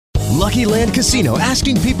Lucky Land Casino,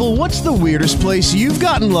 asking people, what's the weirdest place you've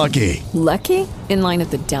gotten lucky? Lucky? In line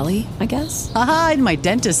at the deli, I guess? Aha, in my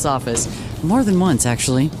dentist's office. More than once,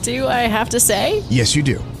 actually. Do I have to say? Yes, you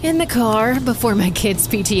do. In the car before my kids'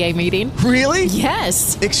 PTA meeting. Really?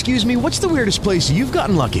 Yes. Excuse me, what's the weirdest place you've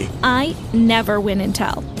gotten lucky? I never win and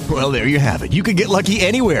tell. Well, there you have it. You can get lucky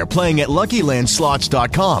anywhere, playing at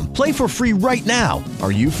LuckyLandSlots.com. Play for free right now.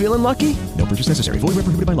 Are you feeling lucky? No purchase necessary. Void where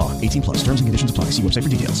prohibited by law. 18 plus. Terms and conditions apply. See website for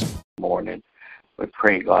details. Morning. We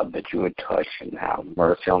pray, God, that you would touch and have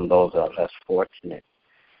mercy on those that are less fortunate.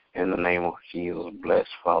 In the name of Jesus, bless,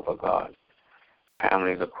 Father God,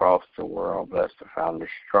 families across the world, bless the family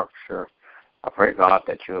structure. I pray, God,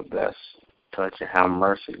 that you would bless, touch, and have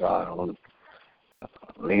mercy, God, on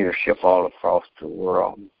leadership all across the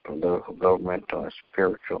world, political, governmental, and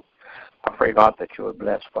spiritual. I pray, God, that you would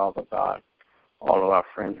bless, Father God, all of our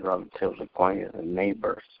friends, relatives, acquaintances, and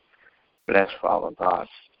neighbors. Bless, Father God,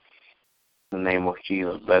 in the name of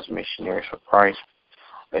Jesus, bless missionaries for Christ.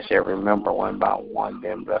 Bless every member one by one,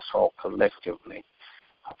 then bless all collectively.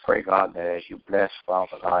 I pray, God, that as you bless,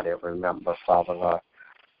 Father God, every member, Father God,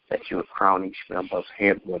 that you would crown each member's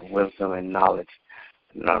head with wisdom and knowledge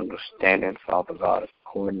and understanding, Father God,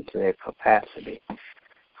 according to their capacity,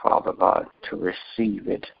 Father God, to receive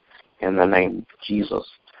it in the name of Jesus.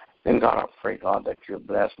 Then, God, I pray, God, that you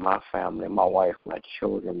bless my family, my wife, my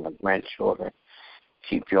children, my grandchildren.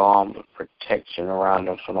 Keep your arms of protection around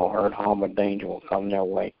them so no hurt, harm, or danger will come their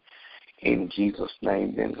way. In Jesus'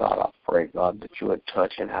 name, then, God, I pray, God, that you would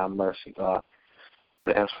touch and have mercy, God.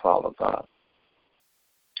 Bless, Father God.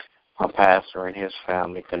 My pastor and his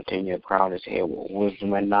family continue to crown his head with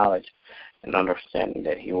wisdom and knowledge and understanding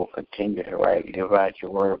that he will continue to rightly divide your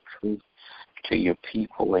word of truth to your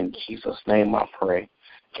people. In Jesus' name I pray.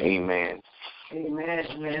 Amen. Amen.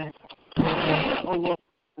 Amen.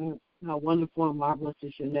 How wonderful and marvelous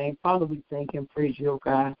is your name. Father, we thank and praise you, oh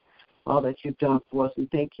God, all that you've done for us. We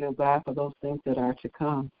thank you, oh God, for those things that are to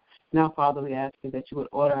come. Now, Father, we ask you that you would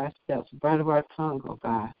order our steps, bread of our tongue, oh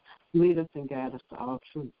God. Lead us and guide us to all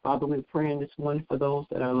truth. Father, we're praying this morning for those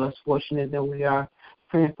that are less fortunate than we are,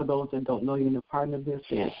 praying for those that don't know you in the pardon of their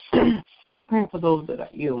sins, praying for those that are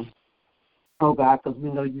ill, oh God, because we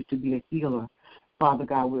know you to be a healer. Father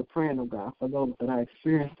God, we're praying, oh God, for those that are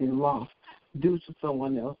experiencing loss due to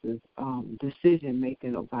someone else's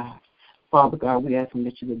decision-making, oh God. Father God, we ask them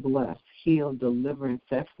that you would bless, heal, deliver, and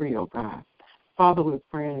set free, oh God. Father, we're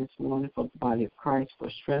praying this morning for the body of Christ, for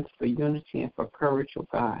strength, for unity, and for courage, oh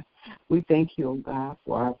God. We thank you, oh God,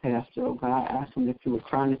 for our pastor, oh God, asking that you would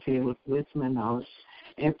crown his head with wisdom and knowledge,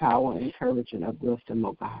 and power, and courage, and uplift him,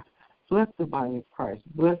 oh God. Bless the body of Christ.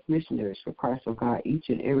 Bless missionaries for Christ, oh God, each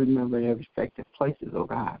and every member in their respective places, oh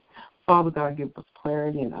God. Father God, give us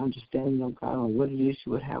clarity and understanding, oh God, on what it is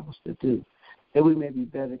you would have us to do, that we may be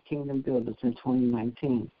better kingdom builders in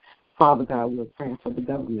 2019. Father God, we're praying for the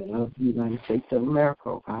government of the United States of America,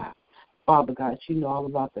 oh God. Father God, you know all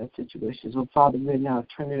about that situation. So, Father, we're now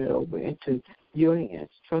turning it over into your hands,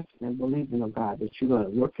 trusting and believing, oh God, that you're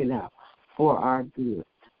going to work it out for our good.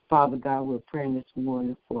 Father God, we're praying this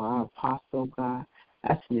morning for our apostle, oh God,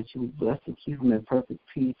 asking that you would bless and keep him in perfect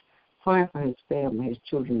peace, praying for his family, his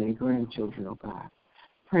children and grandchildren, oh God.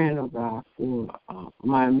 Praying, oh God, for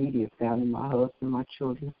my immediate family, my husband, my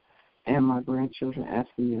children, and my grandchildren,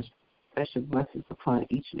 asking your special blessings upon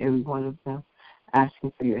each and every one of them,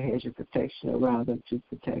 asking for your hedge of protection around them to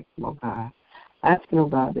protect them, oh God. Asking, oh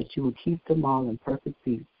God, that you will keep them all in perfect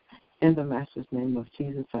peace. In the Master's name of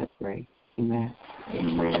Jesus, I pray. Amen.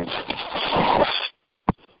 Amen.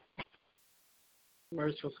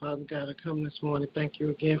 Merciful Father God, I come this morning. Thank you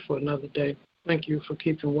again for another day. Thank you for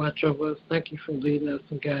keeping watch over us. Thank you for leading us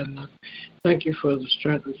and guiding us. Thank you for the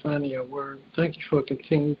strength of finding your word. Thank you for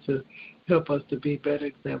continuing to help us to be better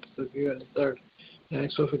examples of you on this earth. I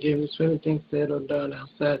ask for forgiveness for anything said or done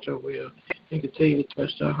outside your will, and continue to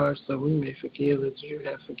touch our hearts so we may forgive as you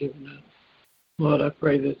have forgiven us. Lord, I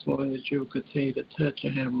pray this morning that you will continue to touch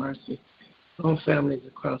and have mercy on families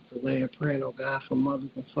across the land, praying, oh God, for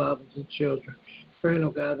mothers and fathers and children. Praying,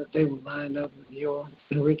 oh God, that they will line up with your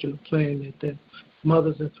original plan, that their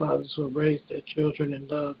mothers and fathers will raise their children in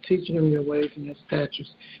love, teaching them your ways and your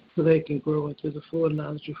statutes so they can grow into the full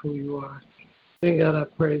knowledge of who you are. Then, God, I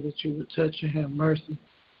pray that you would touch and have mercy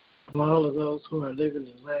on all of those who are living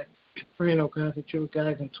in lack. Praying, oh God, that you would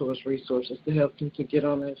guide them towards resources to help them to get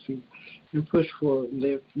on their feet and push forward and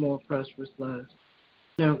live more prosperous lives.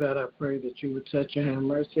 Now, God, I pray that you would touch and have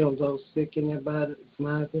mercy on those sick in their bodies,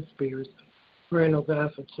 minds, and spirits. Praying, oh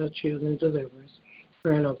God, for touch, healing, and deliverance.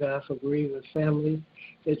 Praying, oh God, for grieving families,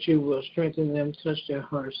 that you will strengthen them, touch their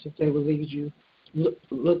hearts, that they will lead you,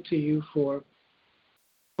 look to you for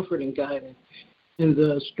comfort and guidance and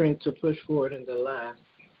the strength to push forward in their lives.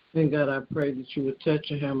 And God, I pray that you would touch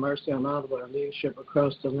and have mercy on all of our leadership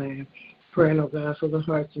across the land. Praying, oh God, for the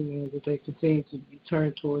hearts of men that they continue to be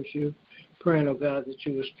turned towards you. Praying, oh God, that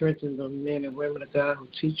you would strengthen the men and women of God who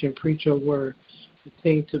teach and preach your word.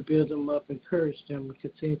 Continue to build them up, encourage them, and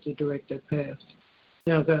continue to direct their paths.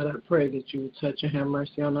 Now, God, I pray that you would touch and have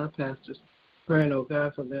mercy on our pastors. Praying, oh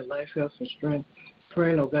God, for their life, health, and strength.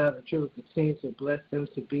 Praying, oh God, that you would continue to bless them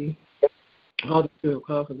to be all that you have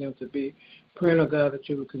called for them to be. Praying, oh God, that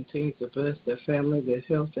you would continue to bless their family, their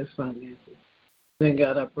health, their finances. Then,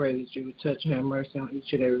 God, I pray that you would touch and have mercy on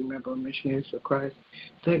each and every member of Missionaries for Christ.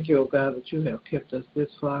 Thank you, oh God, that you have kept us this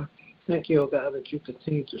far. Thank you, oh God, that you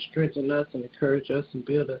continue to strengthen us and encourage us and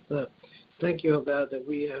build us up. Thank you, oh God, that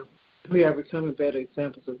we are becoming better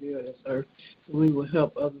examples of you on this earth. We will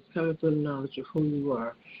help others come into the knowledge of who you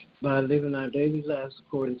are by living our daily lives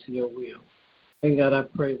according to your will. And God, I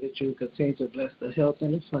pray that you continue to bless the health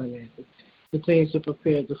and the finances. Continue to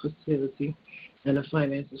prepare the facility and the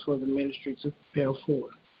finances for the ministry to prepare for.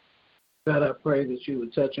 God, I pray that you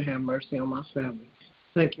would touch and have mercy on my family.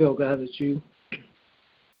 Thank you, oh God, that you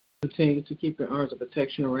continue to keep your arms of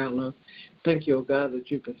protection around us. Thank you, oh God, that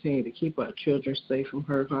you continue to keep our children safe from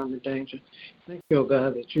hurt, harm, and danger. Thank you, oh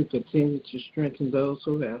God, that you continue to strengthen those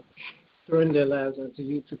who have thrown their lives unto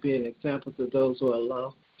you to be an example to those who are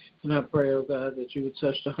lost. And I pray, oh God, that you would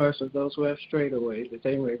touch the hearts of those who have strayed away, that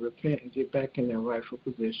they may repent and get back in their rightful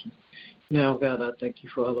position. Now, God, I thank you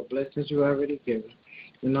for all the blessings you already given,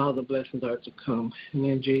 and all the blessings are to come. And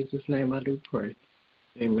in Jesus' name I do pray.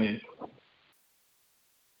 Amen.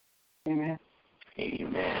 Amen.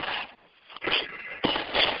 Amen.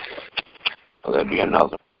 Will there be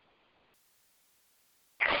another?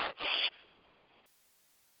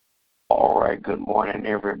 All right, good morning,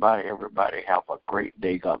 everybody. Everybody have a great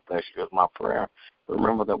day. God bless you is my prayer.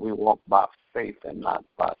 Remember that we walk by faith and not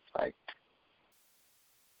by sight.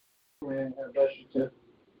 Amen. God bless you too.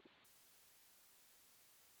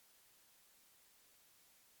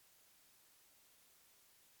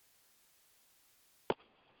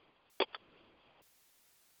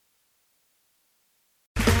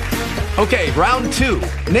 Okay, round two.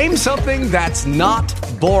 Name something that's not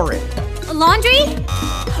boring. A laundry?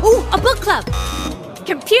 Ooh, a book club.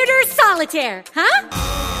 Computer solitaire, huh?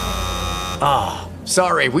 Ah,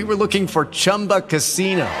 sorry, we were looking for Chumba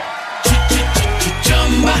Casino.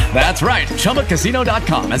 That's right,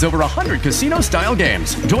 ChumbaCasino.com has over 100 casino-style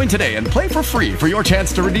games. Join today and play for free for your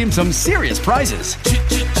chance to redeem some serious prizes.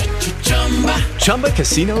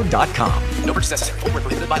 ChumbaCasino.com. No purchase necessary. Void where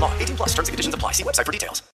prohibited by law. 18+ terms and conditions apply. See website for details.